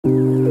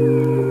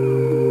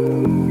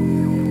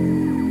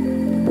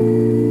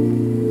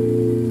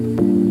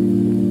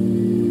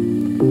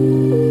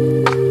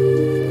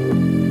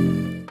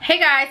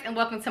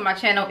welcome to my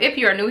channel. If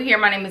you are new here,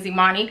 my name is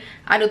Imani.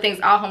 I do things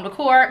all home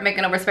decor,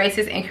 making over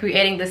spaces and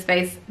creating the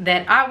space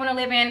that I want to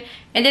live in,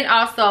 and then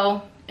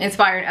also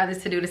inspiring others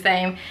to do the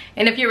same.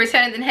 And if you're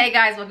returning, then hey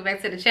guys, welcome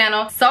back to the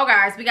channel. So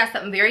guys, we got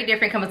something very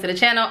different coming to the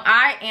channel.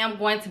 I am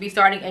going to be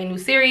starting a new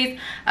series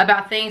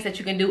about things that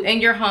you can do in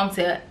your home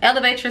to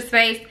elevate your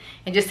space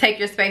and just take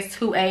your space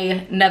to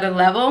another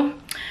level.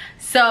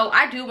 So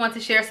I do want to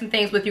share some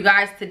things with you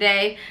guys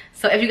today.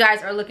 So if you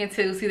guys are looking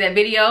to see that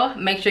video,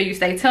 make sure you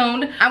stay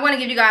tuned. I want to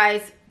give you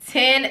guys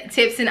 10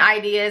 tips and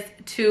ideas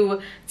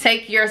to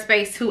take your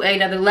space to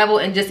another level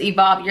and just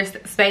evolve your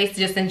space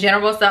just in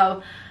general.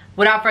 So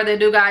without further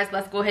ado guys,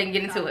 let's go ahead and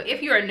get into it.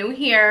 If you are new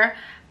here,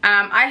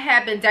 I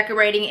have been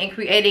decorating and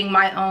creating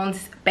my own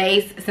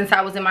space since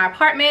I was in my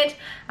apartment.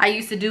 I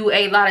used to do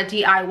a lot of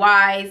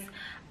DIYs,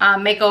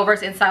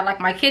 makeovers inside like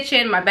my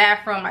kitchen, my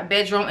bathroom, my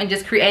bedroom, and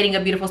just creating a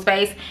beautiful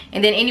space.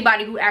 And then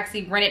anybody who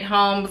actually rented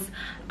homes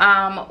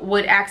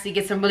would actually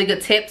get some really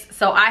good tips.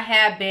 So I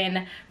have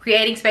been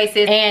creating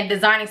spaces and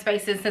designing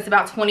spaces since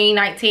about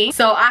 2019.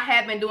 So I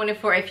have been doing it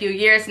for a few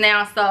years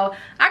now. So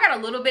I got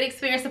a little bit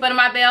experience up under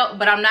my belt,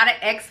 but I'm not an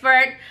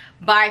expert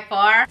by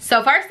far.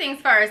 So first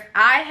things first,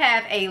 I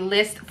have a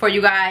list for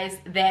you guys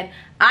that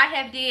I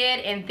have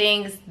did and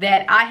things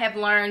that I have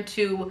learned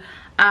to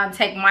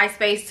take my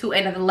space to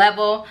another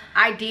level.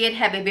 I did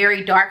have a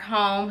very dark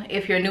home.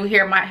 If you're new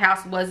here, my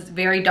house was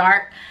very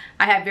dark.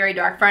 I have very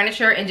dark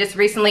furniture, and just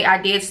recently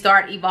I did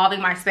start evolving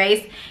my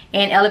space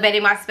and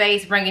elevating my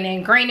space, bringing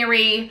in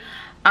greenery,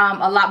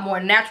 a lot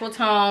more natural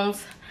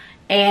tones,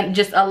 and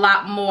just a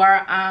lot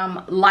more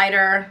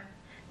lighter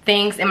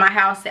things in my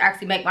house to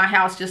actually make my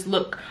house just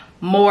look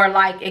more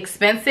like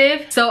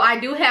expensive. So I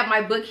do have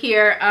my book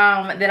here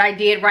that I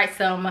did write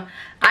some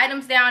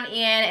items down in,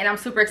 and I'm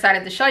super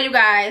excited to show you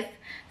guys.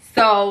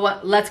 So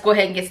let's go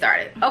ahead and get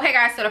started. Okay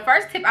guys, so the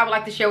first tip I would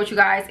like to share with you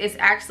guys is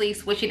actually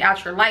switching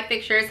out your light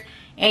fixtures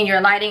and your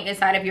lighting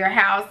inside of your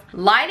house.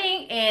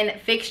 Lighting and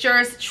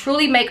fixtures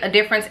truly make a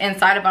difference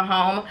inside of a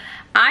home.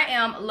 I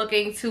am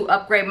looking to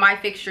upgrade my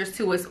fixtures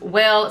too as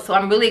well, so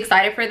I'm really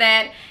excited for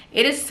that.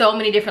 It is so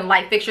many different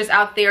light fixtures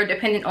out there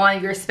depending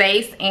on your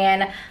space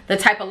and the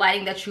type of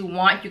lighting that you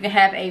want. You can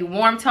have a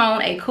warm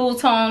tone, a cool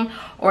tone,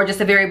 or just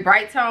a very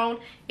bright tone.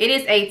 It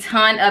is a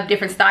ton of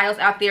different styles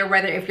out there,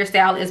 whether if your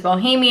style is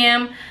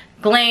bohemian,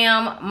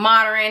 glam,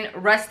 modern,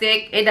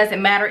 rustic, it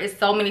doesn't matter. It's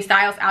so many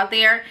styles out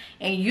there,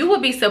 and you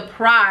would be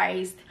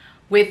surprised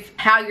with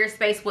how your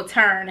space will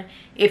turn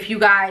if you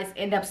guys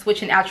end up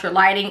switching out your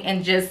lighting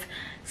and just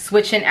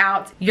switching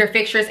out your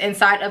fixtures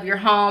inside of your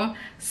home.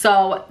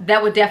 So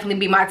that would definitely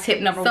be my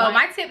tip number one. So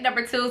my tip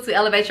number two to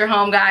elevate your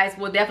home, guys,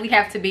 will definitely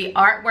have to be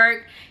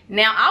artwork.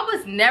 Now, I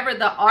was never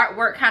the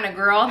artwork kind of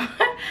girl.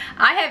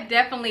 I have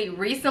definitely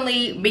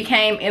recently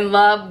became in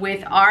love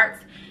with art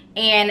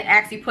and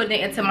actually putting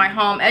it into my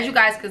home. As you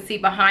guys can see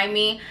behind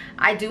me,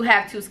 I do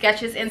have 2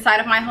 sketches inside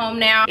of my home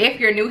now. If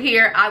you're new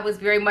here, I was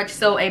very much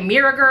so a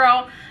mirror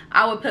girl.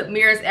 I would put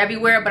mirrors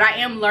everywhere, but I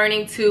am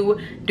learning to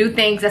do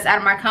things that's out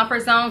of my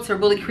comfort zone to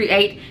really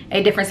create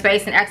a different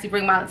space and actually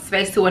bring my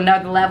space to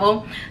another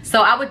level.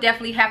 So I would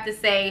definitely have to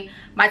say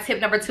my tip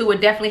number 2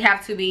 would definitely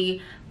have to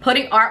be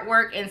putting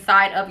artwork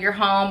inside of your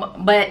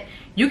home. But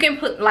you can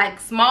put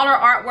like smaller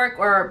artwork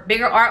or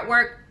bigger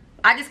artwork.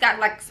 I just got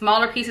like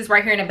smaller pieces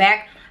right here in the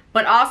back,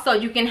 but also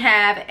you can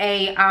have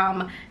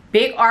a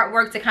big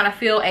artwork to kind of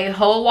fill a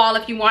whole wall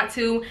if you want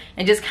to,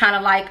 and just kind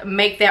of like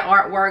make that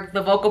artwork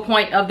the focal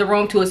point of the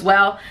room too as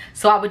well.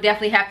 So I would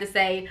definitely have to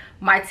say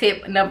my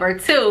tip number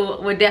 2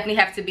 would definitely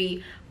have to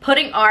be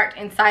putting art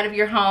inside of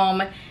your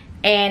home,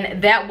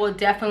 and that will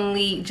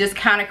definitely just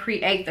kind of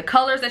create the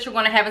colors that you're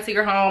going to have into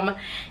your home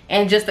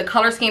and just the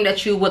color scheme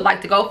that you would like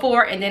to go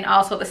for, and then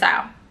also the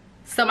style.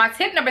 So my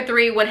tip number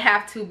 3 would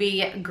have to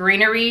be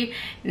greenery.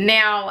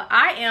 Now,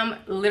 I am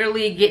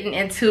literally getting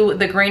into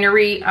the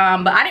greenery,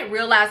 but I didn't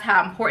realize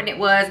how important it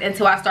was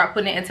until I started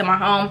putting it into my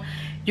home.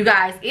 You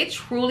guys, it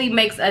truly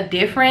makes a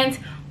difference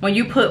when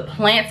you put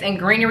plants and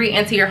greenery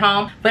into your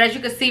home. But as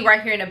you can see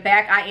right here in the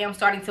back, I am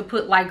starting to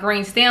put like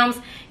green stems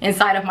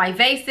inside of my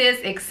vases,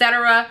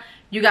 etc.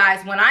 You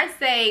guys, when I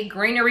say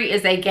greenery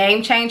is a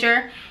game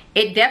changer,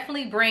 it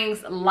definitely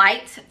brings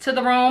light to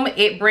the room.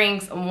 It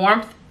brings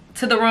warmth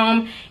to the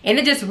room, and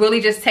it just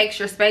really just takes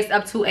your space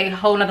up to a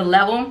whole nother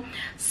level.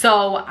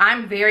 So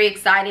I'm very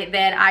excited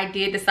that I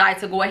did decide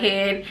to go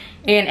ahead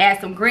and add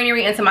some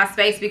greenery into my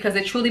space, because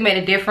it truly made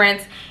a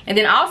difference. And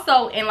then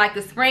also in like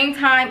the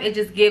springtime, it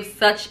just gives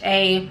such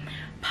a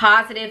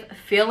positive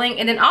feeling.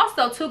 And then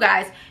also too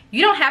guys,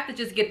 you don't have to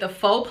just get the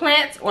faux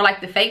plants or like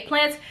the fake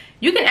plants.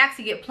 You can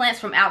actually get plants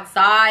from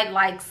outside,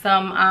 like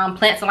some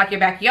plants in like your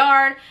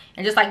backyard,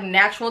 and just like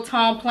natural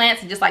tone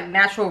plants and just like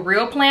natural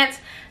real plants.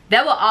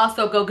 That will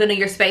also go good in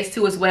your space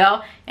too as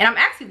well. And I'm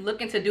actually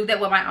looking to do that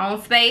with my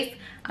own space.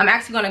 I'm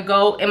actually going to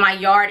go in my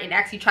yard and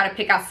actually try to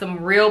pick out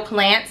some real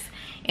plants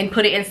and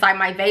put it inside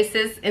my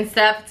vases and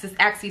stuff to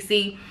actually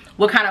see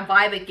what kind of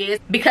vibe it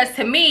gives. Because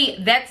to me,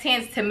 that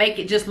tends to make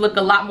it just look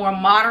a lot more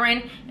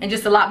modern and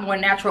just a lot more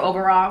natural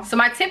overall. So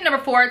my tip number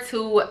 4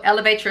 to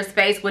elevate your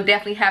space would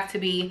definitely have to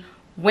be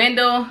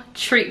window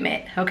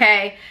treatment.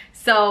 Okay,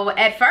 so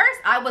at first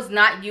I was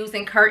not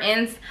using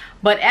curtains,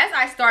 but as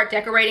I start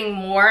decorating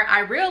more,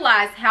 I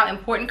realized how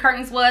important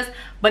curtains was,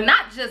 but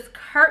not just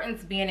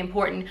curtains being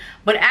important,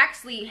 but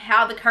actually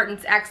how the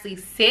curtains actually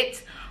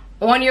sit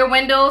on your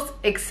windows,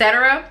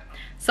 etc.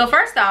 So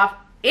first off,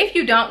 if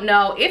you don't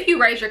know, if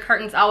you raise your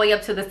curtains all the way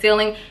up to the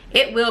ceiling,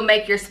 it will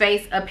make your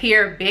space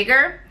appear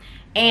bigger,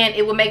 and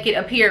it will make it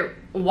appear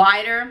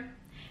wider,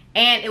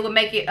 and it will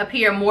make it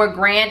appear more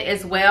grand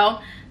as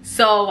well.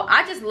 So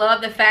I just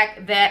love the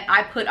fact that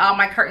I put all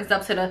my curtains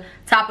up to the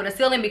top of the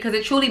ceiling, because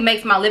it truly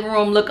makes my living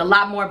room look a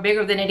lot more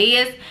bigger than it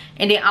is,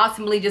 and then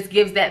ultimately just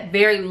gives that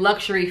very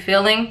luxury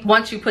feeling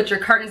once you put your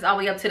curtains all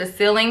the way up to the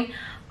ceiling.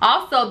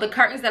 Also, the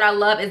curtains that I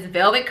love is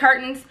velvet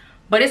curtains,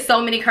 but it's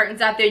so many curtains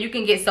out there. You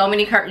can get so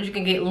many curtains. You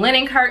can get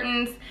linen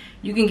curtains,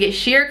 you can get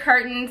sheer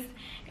curtains.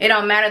 It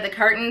don't matter the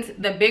curtains,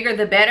 the bigger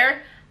the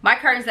better. My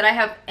curtains that I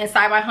have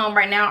inside my home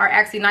right now are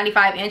actually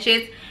 95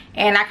 inches,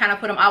 and I kind of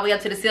put them all the way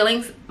up to the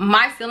ceilings.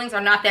 My ceilings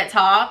are not that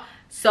tall,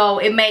 so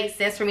it made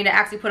sense for me to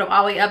actually put them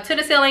all the way up to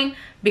the ceiling,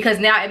 because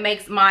now it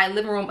makes my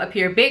living room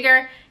appear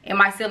bigger and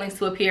my ceilings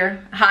to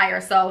appear higher.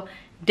 So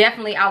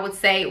definitely I would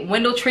say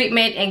window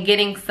treatment and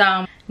getting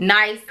some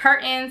nice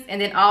curtains,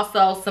 and then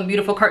also some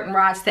beautiful curtain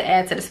rods to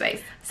add to the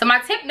space. So my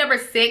tip number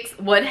 6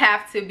 would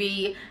have to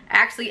be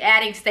actually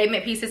adding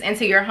statement pieces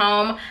into your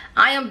home.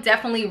 I am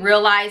definitely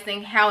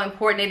realizing how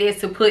important it is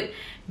to put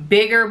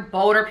bigger,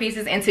 bolder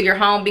pieces into your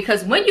home,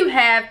 because when you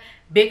have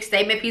big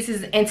statement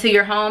pieces into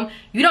your home,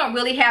 you don't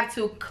really have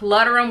to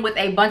clutter them with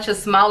a bunch of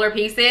smaller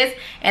pieces.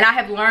 And I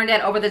have learned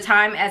that over the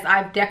time as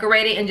I've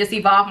decorated and just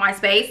evolved my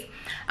space.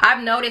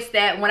 I've noticed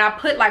that when I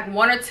put like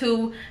 1 or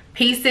 2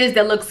 pieces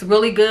that looks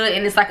really good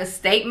and it's like a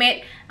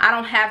statement, I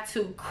don't have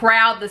to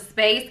crowd the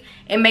space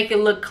and make it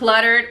look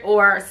cluttered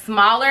or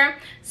smaller.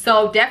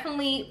 So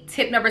definitely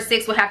tip number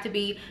 6 will have to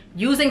be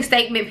using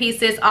statement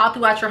pieces all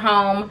throughout your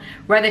home,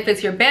 whether if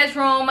it's your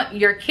bedroom,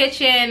 your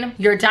kitchen,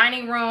 your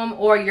dining room,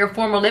 or your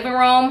former living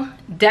room.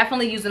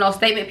 Definitely using those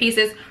statement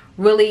pieces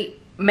really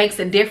makes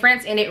a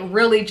difference, and it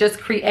really just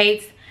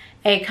creates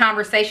a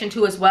conversation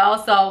too as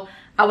well. So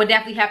I would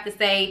definitely have to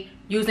say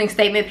using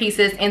statement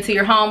pieces into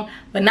your home,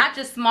 but not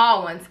just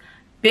small ones,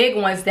 big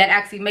ones that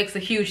actually makes a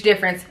huge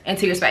difference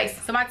into your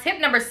space. So my tip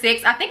number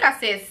 6, I think I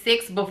said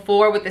 6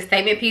 before with the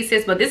statement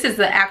pieces, but this is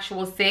the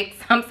actual 6.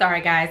 I'm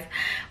sorry guys.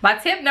 My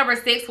tip number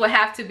 6 would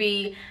have to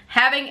be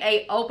having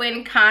a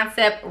open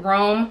concept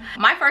room.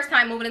 My first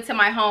time moving into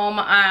my home,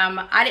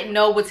 I didn't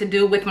know what to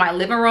do with my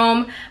living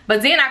room,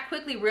 but then I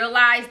quickly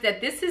realized that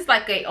this is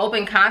like a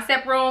open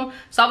concept room.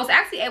 So I was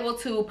actually able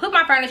to put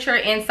my furniture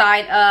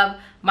inside of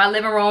my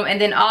living room,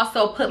 and then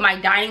also put my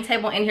dining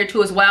table in here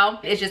too as well.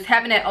 It's just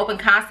having that open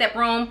concept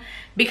room,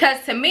 because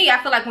to me, I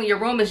feel like when your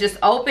room is just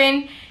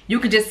open,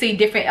 you could just see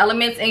different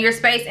elements in your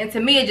space, and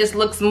to me it just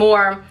looks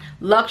more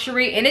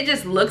luxury and it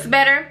just looks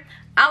better.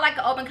 I like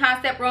an open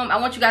concept room. I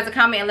want you guys to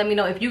comment and let me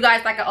know if you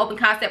guys like an open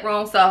concept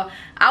room. So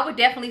I would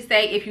definitely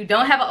say if you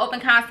don't have an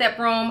open concept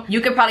room, you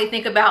could probably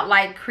think about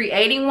like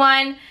creating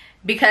one,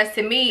 because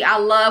to me, I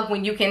love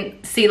when you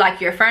can see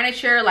like your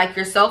furniture, like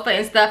your sofa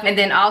and stuff, and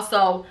then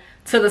also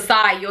to the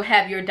side you'll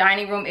have your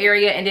dining room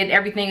area, and then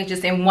everything is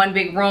just in one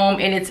big room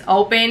and it's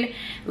open.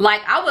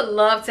 Like I would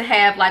love to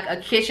have like a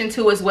kitchen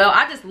too as well.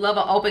 I just love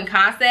an open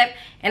concept,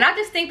 and I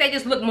just think they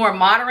just look more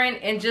modern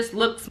and just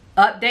looks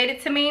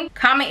updated to me.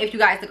 Comment if you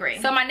guys agree.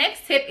 So my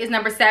next tip is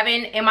number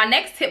 7, and my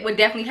next tip would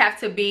definitely have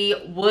to be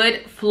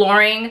wood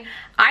flooring.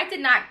 I did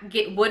not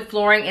get wood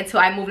flooring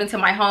until I moved into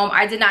my home.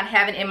 I did not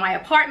have it in my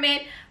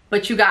apartment,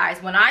 but you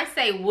guys, when I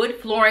say wood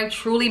flooring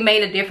truly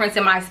made a difference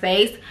in my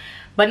space.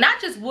 But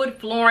not just wood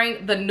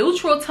flooring, the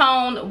neutral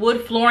tone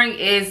wood flooring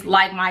is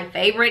like my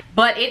favorite,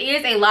 but it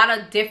is a lot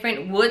of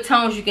different wood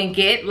tones you can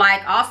get.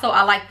 Like also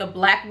I like the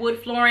black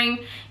wood flooring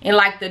and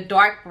like the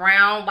dark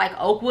brown like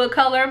oak wood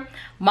color.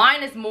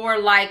 Mine is more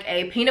like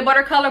a peanut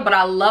butter color, but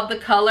I love the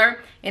color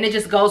and it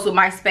just goes with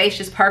my space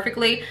just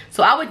perfectly.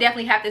 So I would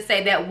definitely have to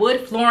say that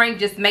wood flooring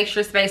just makes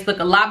your space look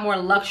a lot more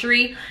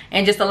luxury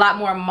and just a lot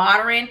more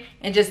modern,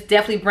 and just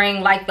definitely bring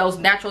like those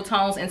natural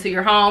tones into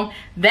your home.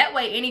 That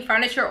way any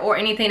furniture or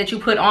anything that you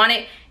put on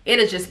it,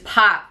 it'll just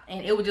pop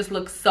and it would just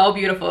look so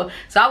beautiful.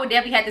 So I would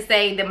definitely have to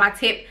say that my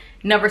tip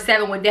number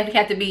 7 would definitely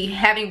have to be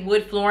having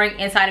wood flooring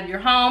inside of your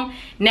home.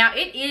 Now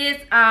it is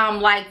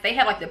like they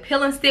have like the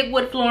peel and stick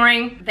wood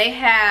flooring, they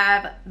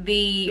have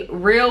the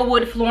real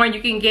wood flooring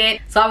you can get.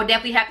 So I would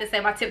definitely have to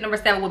say my tip number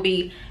 7 would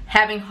be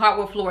having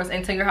hardwood floors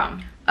into your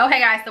home. Okay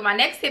guys, so my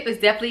next tip is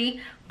definitely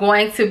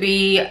going to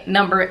be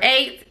number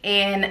 8,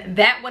 and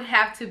that would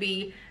have to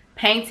be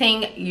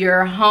painting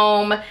your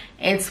home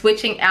and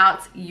switching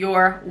out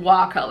your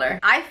wall color.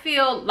 I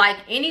feel like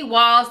any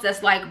walls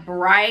that's like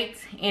bright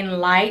and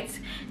light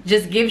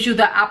just gives you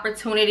the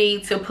opportunity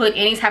to put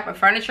any type of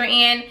furniture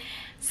in.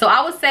 So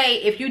I would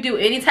say if you do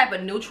any type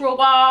of neutral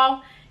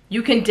wall,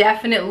 you can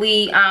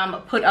definitely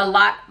put a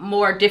lot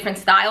more different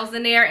styles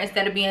in there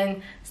instead of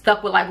being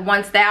stuck with like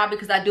one style,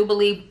 because I do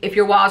believe if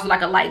your walls are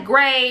like a light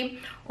gray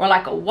or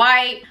like a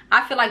white,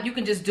 I feel like you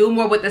can just do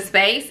more with the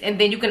space, and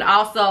then you can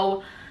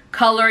also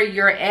color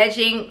your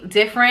edging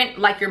different,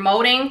 like your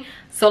molding.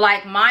 So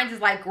like mine's is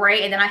like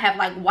gray, and then I have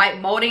like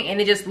white molding, and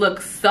it just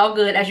looks so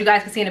good. As you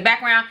guys can see in the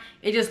background,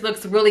 it just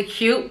looks really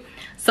cute.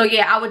 So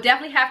yeah, I would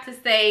definitely have to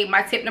say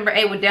my tip number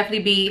 8 would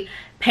definitely be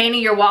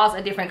painting your walls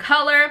a different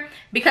color,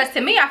 because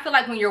to me, I feel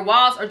like when your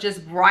walls are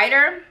just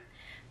brighter,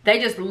 they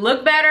just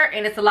look better,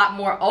 and it's a lot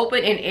more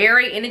open and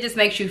airy, and it just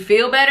makes you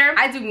feel better.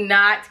 I do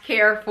not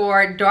care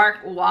for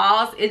dark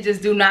walls. It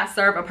just do not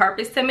serve a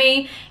purpose to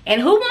me.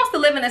 And who wants to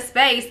live in a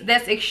space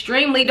that's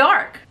extremely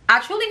dark? I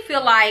truly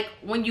feel like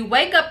when you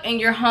wake up in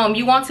your home,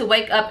 you want to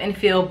wake up and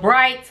feel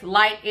bright,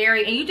 light,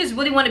 airy, and you just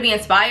really want to be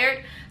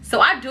inspired.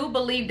 So I do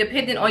believe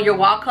depending on your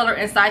wall color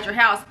inside your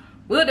house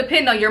will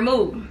depend on your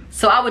mood.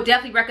 So I would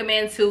definitely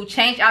recommend to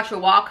change out your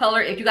wall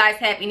color. If you guys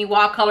have any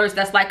wall colors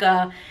that's like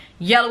a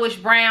yellowish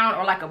brown,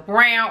 or like a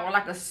brown, or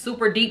like a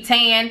super deep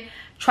tan,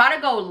 try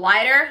to go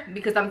lighter,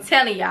 because I'm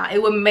telling y'all,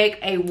 it will make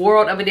a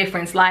world of a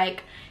difference.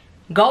 Like,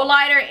 go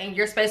lighter and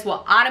your space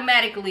will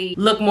automatically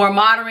look more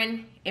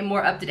modern and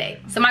more up to date.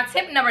 So my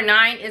tip number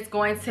 9 is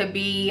going to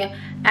be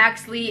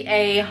actually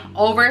a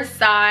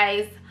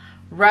oversized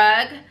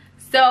rug.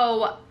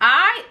 So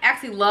I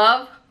actually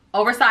love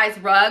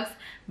oversized rugs,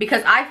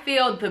 because I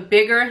feel the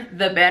bigger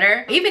the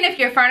better. Even if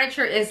your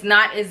furniture is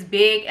not as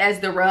big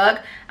as the rug,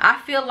 I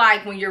feel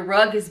like when your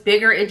rug is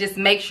bigger, it just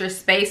makes your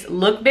space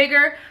look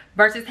bigger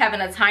versus having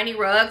a tiny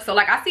rug. So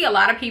like, I see a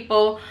lot of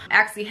people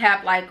actually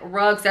have like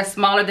rugs that's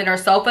smaller than their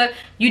sofa.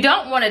 You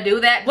don't want to do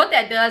that. What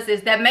that does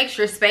is that makes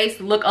your space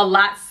look a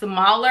lot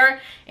smaller,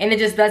 and it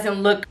just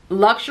doesn't look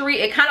luxury.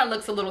 It kind of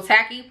looks a little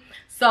tacky.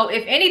 So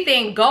if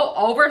anything, go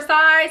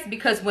oversized,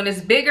 because when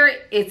it's bigger,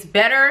 it's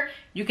better.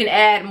 You can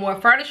add more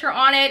furniture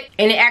on it,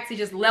 and it actually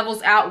just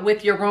levels out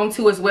with your room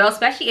too as well.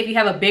 Especially if you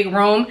have a big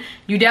room,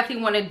 you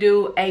definitely want to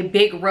do a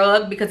big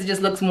rug, because it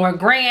just looks more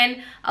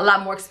grand, a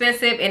lot more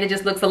expensive, and it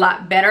just looks a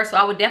lot better. So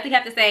I would definitely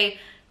have to say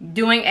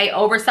doing a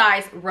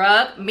oversized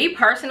rug. Me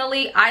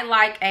personally, I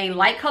like a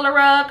light color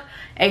rug,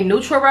 a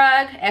neutral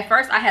rug. At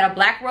first I had a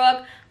black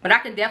rug, but I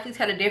can definitely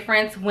tell the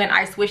difference when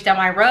I switched out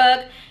my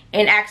rug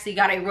and actually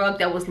got a rug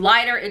that was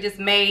lighter. It just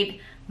made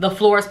the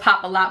floors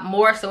pop a lot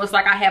more. So it's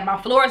like I had my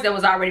floors that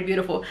was already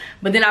beautiful,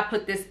 but then I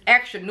put this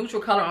extra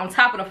neutral color on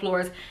top of the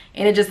floors,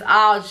 and it just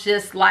all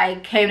just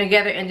like came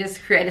together and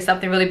just created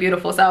something really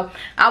beautiful. So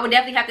I would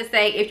definitely have to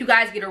say, if you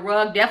guys get a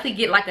rug, definitely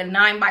get like a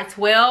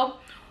 9x12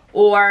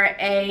 or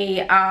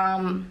a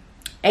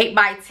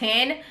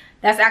 8x10.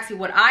 That's actually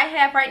what I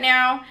have right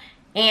now,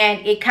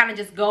 and it kind of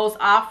just goes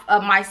off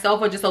of my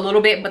sofa just a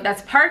little bit, but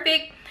that's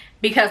perfect,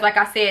 because like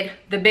I said,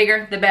 the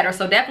bigger the better.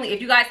 So definitely, if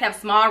you guys have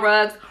small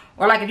rugs,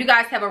 or like if you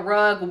guys have a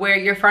rug where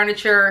your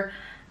furniture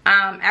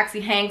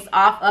actually hangs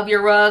off of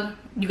your rug,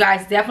 you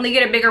guys definitely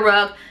get a bigger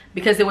rug,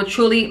 because it will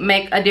truly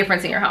make a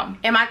difference in your home.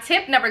 And my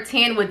tip number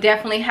 10 would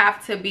definitely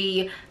have to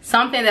be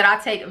something that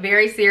I take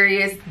very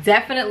serious,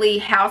 definitely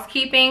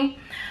housekeeping.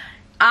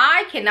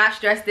 I cannot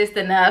stress this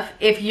enough.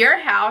 If your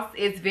house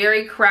is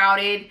very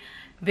crowded,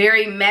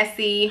 very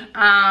messy,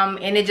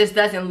 and it just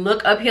doesn't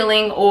look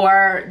appealing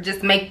or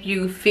just make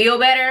you feel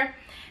better,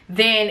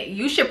 then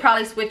you should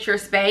probably switch your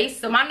space.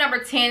 So my number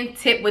 10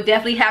 tip would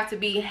definitely have to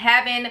be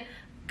having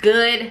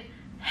good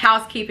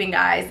housekeeping,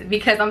 guys,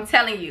 because I'm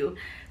telling you,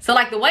 so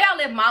like the way I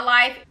live my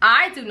life,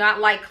 I do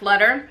not like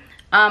clutter.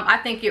 I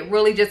think it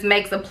really just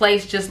makes a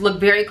place just look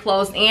very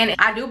closed in.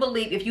 I do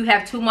believe if you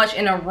have too much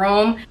in a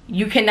room,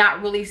 you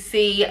cannot really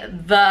see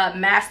the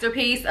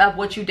masterpiece of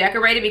what you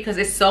decorated, because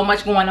there's so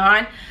much going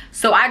on.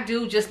 So I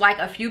do just like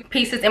a few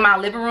pieces in my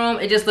living room.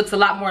 It just looks a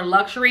lot more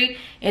luxury,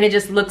 and it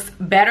just looks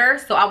better.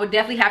 So I would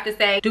definitely have to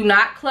say, do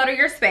not clutter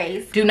your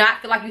space. Do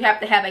not feel like you have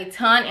to have a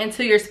ton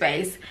into your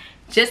space.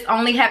 Just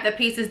only have the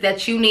pieces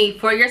that you need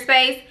for your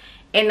space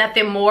and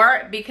nothing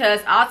more,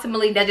 because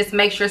ultimately that just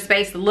makes your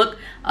space look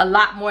a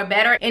lot more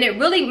better, and it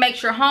really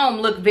makes your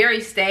home look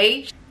very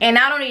staged. And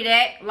not only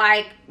that,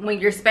 like when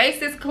your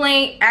space is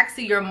clean,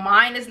 actually your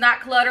mind is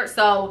not cluttered.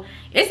 So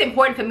it's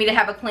important for me to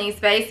have a clean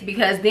space,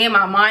 because then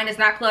my mind is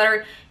not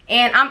cluttered,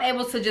 and I'm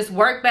able to just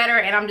work better,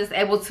 and I'm just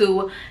able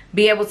to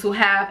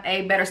have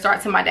a better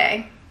start to my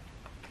day.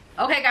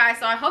 Okay guys,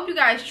 so I hope you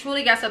guys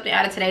truly got something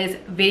out of today's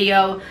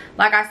video.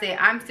 Like I said,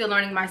 I'm still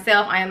learning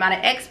myself. I am not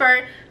an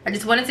expert. I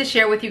just wanted to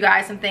share with you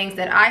guys some things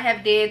that I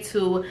have did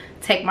to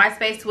take my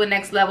space to a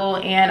next level,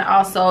 and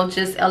also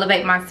just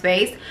elevate my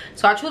space.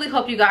 So I truly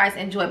hope you guys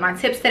enjoyed my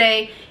tips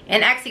today,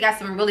 and actually got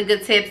some really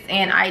good tips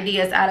and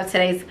ideas out of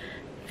today's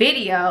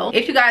video.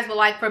 If you guys would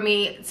like for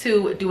me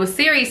to do a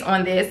series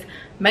on this,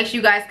 make sure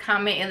you guys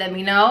comment and let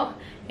me know.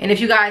 And if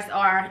you guys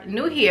are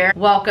new here,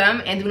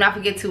 welcome, and do not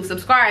forget to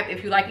subscribe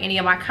if you like any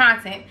of my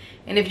content.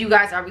 And if you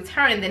guys are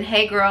returning, then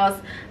hey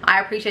girls, I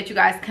appreciate you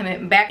guys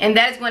coming back. And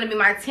that is going to be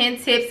my 10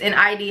 tips and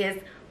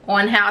ideas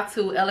on how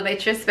to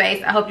elevate your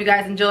space. I hope you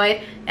guys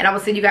enjoyed, and I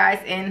will see you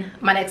guys in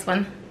my next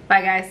one.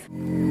 Bye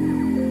guys.